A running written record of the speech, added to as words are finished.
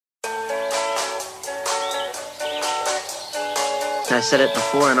I said it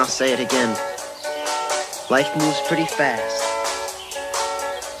before and I'll say it again. Life moves pretty fast.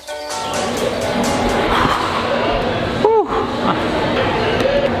 Whew.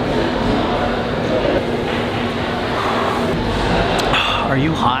 Are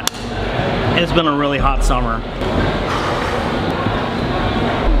you hot? It's been a really hot summer.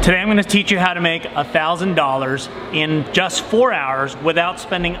 Today I'm going to teach you how to make $1,000 in just 4 hours without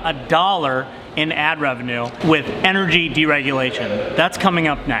spending $1 in ad revenue with energy deregulation. That's coming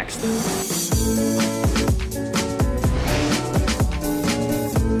up next.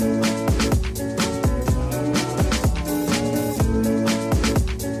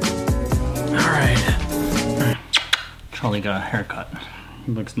 All right. Charlie got a haircut.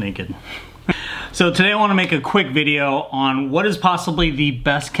 He looks naked. So today I want to make a quick video on what is possibly the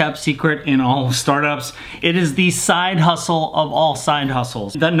best kept secret in all of startups. It is the side hustle of all side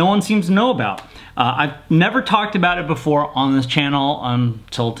hustles that no one seems to know about. I've never talked about it before on this channel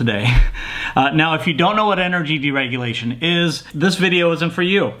until today. Now, if you don't know what energy deregulation is, this video isn't for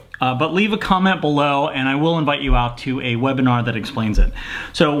you. But leave a comment below and I will invite you out to a webinar that explains it.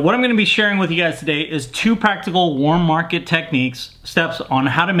 So what I'm going to be sharing with you guys today is 2 practical warm market steps on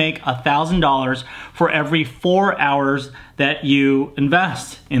how to make $1,000 for every 4 hours that you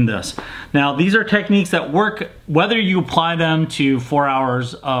invest in this. Now, these are techniques that work whether you apply them to 4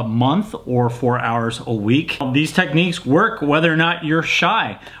 hours a month or 4 hours a week. These techniques work whether or not you're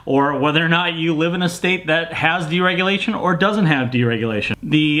shy or whether or not you live in a state that has deregulation or doesn't have deregulation.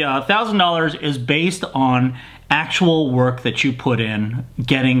 The $1,000 is based on actual work that you put in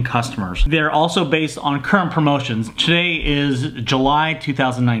getting customers. They're also based on current promotions. Today is July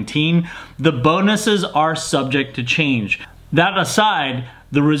 2019. The bonuses are subject to change. That aside,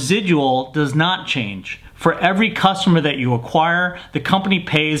 the residual does not change. For every customer that you acquire, the company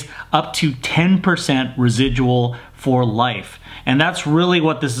pays up to 10% residual for life. And that's really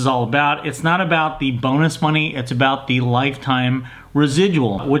what this is all about. It's not about the bonus money, it's about the lifetime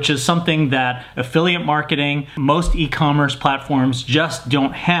residual, which is something that affiliate marketing, most e-commerce platforms just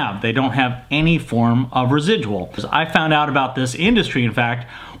don't have. They don't have any form of residual. I found out about this industry, in fact,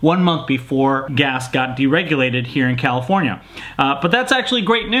 1 month before gas got deregulated here in California. But that's actually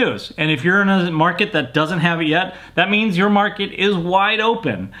great news. And if you're in a market that doesn't have it yet, that means your market is wide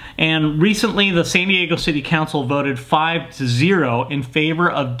open. And recently, the San Diego City Council voted 5-0 in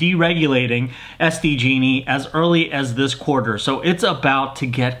favor of deregulating SDG&E as early as this quarter. So it's about to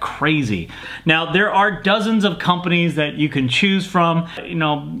get crazy. Now, there are dozens of companies that you can choose from. You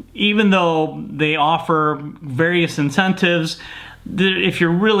know, even though they offer various incentives, if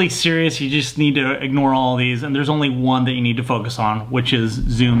you're really serious, you just need to ignore all of these, and there's only one that you need to focus on, which is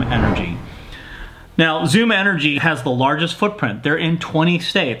Zoom Energy. Now, Zoom Energy has the largest footprint. They're in 20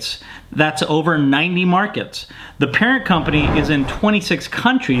 states. That's over 90 markets. The parent company is in 26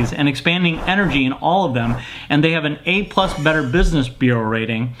 countries and expanding energy in all of them, and they have an A+ Better Business Bureau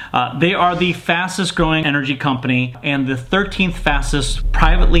rating. They are the fastest growing energy company and the 13th fastest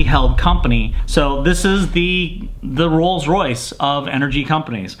privately held company. So this is the Rolls Royce of energy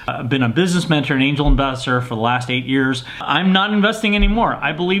companies. I've been a business mentor and angel investor for the last 8 years. I'm not investing anymore.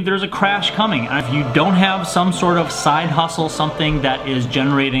 I believe there's a crash coming. If you don't have some sort of side hustle, something that is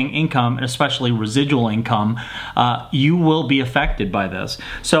generating income, and especially residual income, you will be affected by this.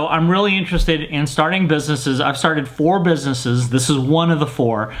 So I'm really interested in starting businesses. I've started 4 businesses. This is one of the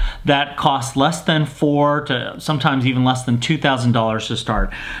 4 that cost less than $4,000 to sometimes even less than $2,000 to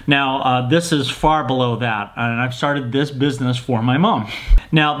start. Now, this is far below that, and I've started this business for my mom.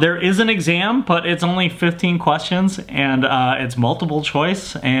 Now, there is an exam, but it's only 15 questions, and it's multiple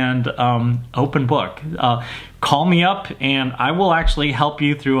choice and open book. Call me up and I will actually help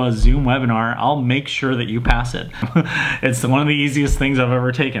you through a Zoom webinar. I'll make sure that you pass it. It's one of the easiest things I've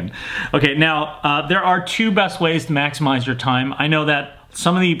ever taken. Okay, now there are 2 best ways to maximize your time. I know that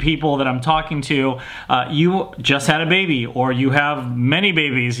some of the people that I'm talking to, you just had a baby or you have many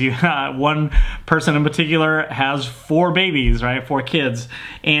babies. One person in particular has 4 babies, right? 4 kids.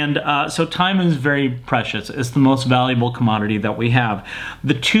 And so time is very precious. It's the most valuable commodity that we have.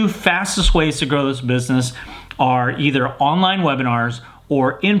 The 2 fastest ways to grow this business are either online webinars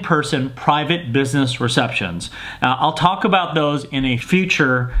or in-person private business receptions. I'll talk about those in a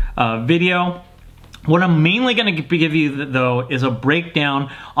future video. What I'm mainly going to give you, though, is a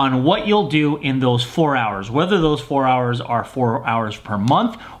breakdown on what you'll do in those 4 hours, whether those 4 hours are 4 hours per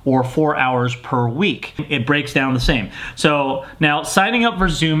month or 4 hours per week. It breaks down the same. So now signing up for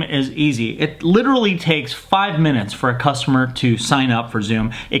Zoom is easy. It literally takes 5 minutes for a customer to sign up for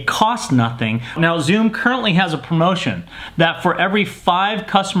Zoom. It costs nothing. Now, Zoom currently has a promotion that for every 5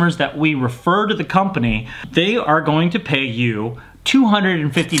 customers that we refer to the company, they are going to pay you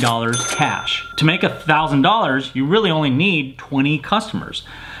 $250 cash. To make $1,000, you really only need 20 customers.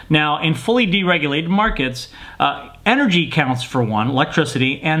 Now, in fully deregulated markets, energy counts for one,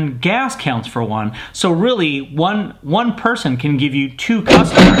 electricity, and gas counts for one. So really, one person can give you 2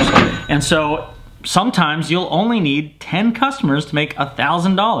 customers. And so sometimes you'll only need 10 customers to make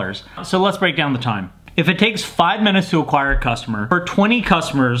 $1,000. So let's break down the time. If it takes 5 minutes to acquire a customer, for 20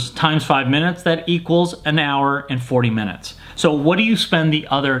 customers times 5 minutes, that equals an hour and 40 minutes. So what do you spend the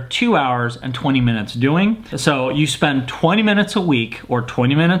other 2 hours and 20 minutes doing? So you spend 20 minutes a week or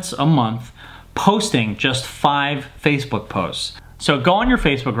 20 minutes a month posting just 5 Facebook posts. So go on your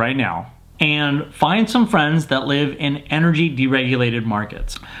Facebook right now and find some friends that live in energy deregulated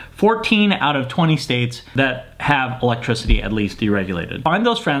markets. 14 out of 20 states that have electricity at least deregulated. Find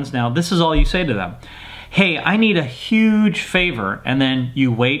those friends now. This is all you say to them. Hey, I need a huge favor, and then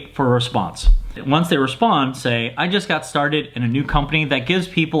you wait for a response. Once they respond, say, I just got started in a new company that gives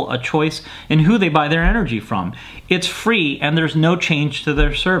people a choice in who they buy their energy from. It's free and there's no change to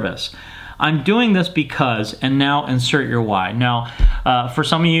their service. I'm doing this because, and now insert your why. Now, for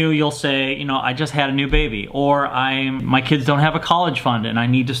some of you, you'll say, you know, I just had a new baby, or my kids don't have a college fund and I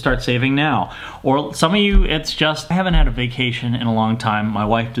need to start saving now. Or some of you, it's just, I haven't had a vacation in a long time. My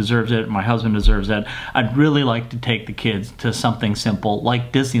wife deserves it, my husband deserves it. I'd really like to take the kids to something simple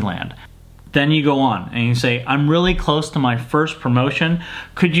like Disneyland. Then you go on and you say, I'm really close to my first promotion.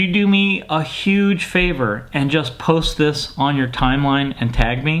 Could you do me a huge favor and just post this on your timeline and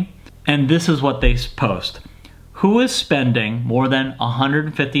tag me? And this is what they post. Who is spending more than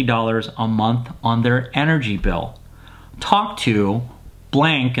 $150 a month on their energy bill? Talk to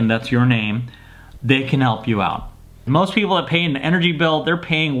blank, and that's your name. They can help you out. Most people that pay an energy bill, they're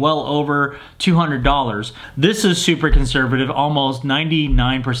paying well over $200. This is super conservative. Almost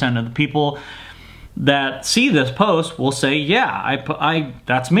 99% of the people that see this post will say, yeah,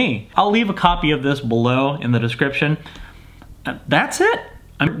 that's me. I'll leave a copy of this below in the description. That's it.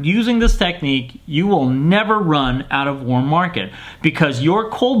 Using this technique, you will never run out of warm market because your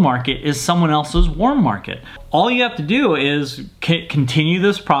cold market is someone else's warm market. All you have to do is continue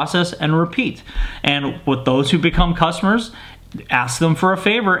this process and repeat. And with those who become customers, ask them for a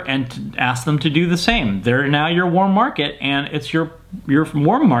favor and ask them to do the same. They're now your warm market, and it's your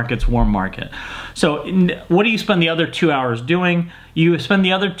warm market's warm market. So what do you spend the other 2 hours doing? You spend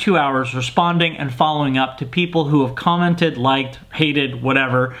the other 2 hours responding and following up to people who have commented, liked, hated,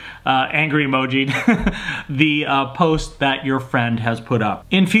 whatever, angry emoji, the post that your friend has put up.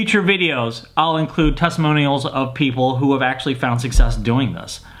 In future videos, I'll include testimonials of people who have actually found success doing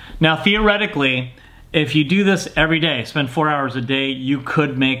this. Now, theoretically, if you do this every day, spend 4 hours a day, you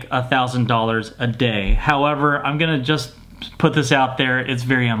could make $1,000 a day. However, I'm gonna just put this out there, it's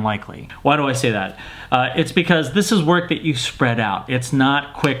very unlikely. Why do I say that? It's because this is work that you spread out. It's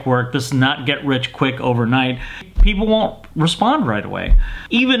not quick work. This is not get rich quick overnight. People won't respond right away.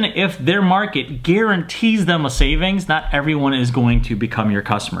 Even if their market guarantees them a savings, not everyone is going to become your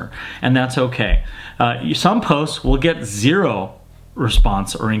customer, and that's okay. Some posts will get 0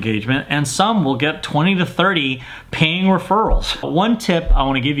 response or engagement, and some will get 20 to 30 paying referrals. One tip I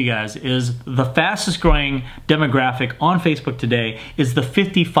want to give you guys is the fastest growing demographic on Facebook today is the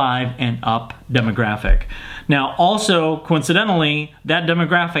 55 and up demographic. Now, also coincidentally, that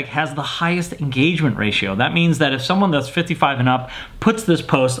demographic has the highest engagement ratio. That means that if someone that's 55 and up puts this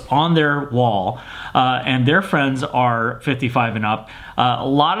post on their wall and their friends are 55 and up, a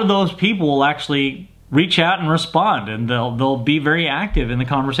lot of those people will actually reach out and respond, and they'll be very active in the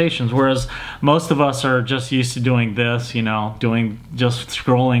conversations, whereas most of us are just used to doing this, you know, just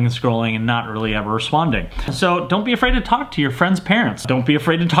scrolling and not really ever responding. So don't be afraid to talk to your friends' parents. Don't be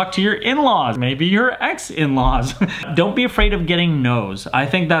afraid to talk to your in-laws, maybe your ex-in-laws. Don't be afraid of getting no's. I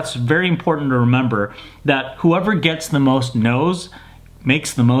think that's very important to remember, that whoever gets the most no's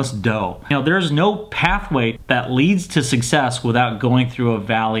makes the most dough. You know, there's no pathway that leads to success without going through a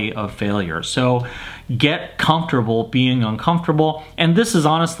valley of failure. So get comfortable being uncomfortable. And this is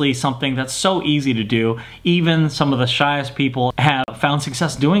honestly something that's so easy to do. Even some of the shyest people have found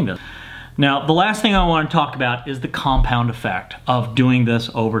success doing this. Now, the last thing I want to talk about is the compound effect of doing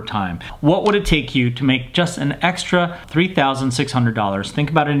this over time. What would it take you to make just an extra $3,600? Think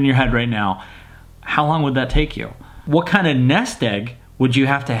about it in your head right now. How long would that take you? What kind of nest egg would you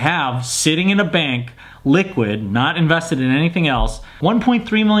have to have sitting in a bank, liquid, not invested in anything else?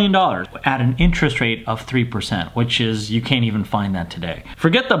 $1.3 million at an interest rate of 3%, which is, you can't even find that today.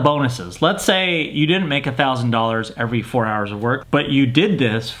 Forget the bonuses. Let's say you didn't make $1,000 every 4 hours of work, but you did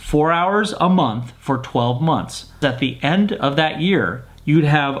this 4 hours a month for 12 months. At the end of that year, you'd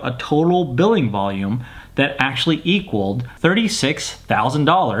have a total billing volume that actually equaled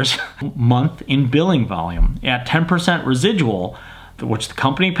 $36,000 a month in billing volume. At 10% residual, which the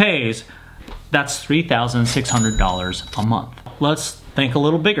company pays, that's $3,600 a month. Let's think a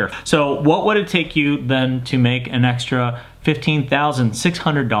little bigger. So what would it take you then to make an extra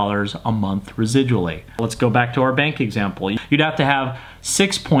 $15,600 a month residually? Let's go back to our bank example. You'd have to have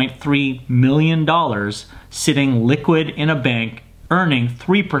 $6.3 million sitting liquid in a bank earning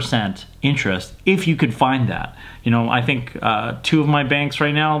 3% interest, if you could find that. You know, I think two of my banks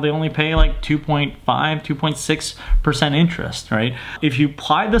right now, they only pay like 2.5, 2.6% interest, right? If you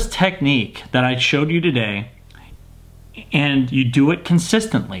apply this technique that I showed you today, and you do it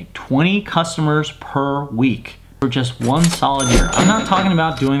consistently, 20 customers per week for just one solid year. I'm not talking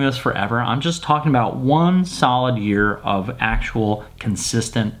about doing this forever. I'm just talking about one solid year of actual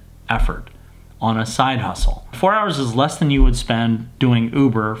consistent effort on a side hustle. 4 hours is less than you would spend doing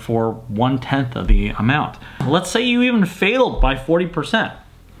Uber for 1/10 of the amount. Let's say you even failed by 40%,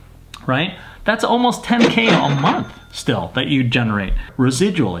 right? That's almost 10K a month still that you generate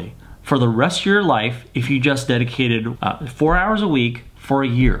residually for the rest of your life if you just dedicated 4 hours a week for a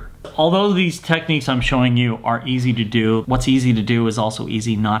year. Although these techniques I'm showing you are easy to do, what's easy to do is also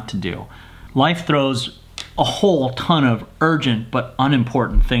easy not to do. Life throws a whole ton of urgent but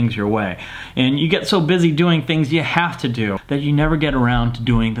unimportant things your way. And you get so busy doing things you have to do that you never get around to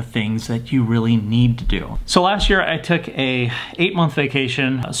doing the things that you really need to do. So last year I took a 8-month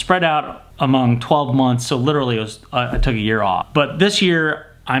vacation spread out among 12 months. So literally it was, I took a year off. But this year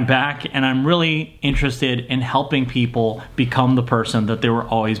I'm back and I'm really interested in helping people become the person that they were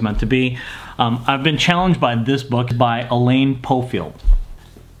always meant to be. I've been challenged by this book by Elaine Pofield.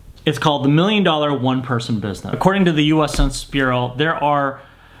 It's called The $1 Million One-Person Business. According to the US Census Bureau, there are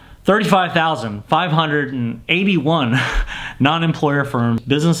 35,581 non-employer firms,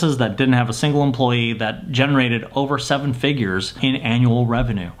 businesses that didn't have a single employee that generated over 7 figures in annual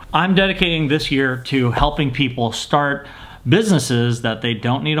revenue. I'm dedicating this year to helping people start businesses that they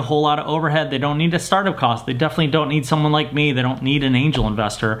don't need a whole lot of overhead, they don't need a startup cost, they definitely don't need someone like me, they don't need an angel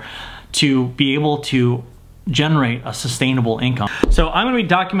investor to be able to generate a sustainable income. So I'm gonna be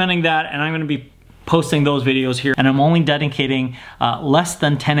documenting that and I'm gonna be posting those videos here, and I'm only dedicating less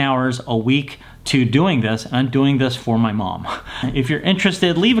than 10 hours a week to doing this, and I'm doing this for my mom. If you're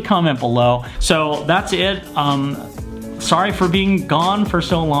interested, leave a comment below. So that's it. Sorry for being gone for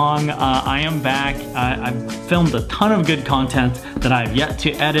so long. I am back. I've filmed a ton of good content that I've yet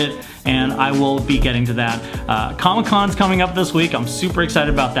to edit, and I will be getting to that. Comic-Con's coming up this week. I'm super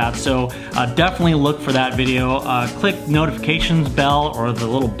excited about that, so definitely look for that video. Click notifications bell or the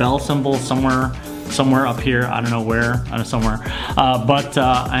little bell symbol somewhere up here. I don't know where, somewhere.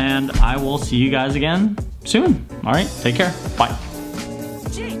 And I will see you guys again soon. All right, take care. Bye.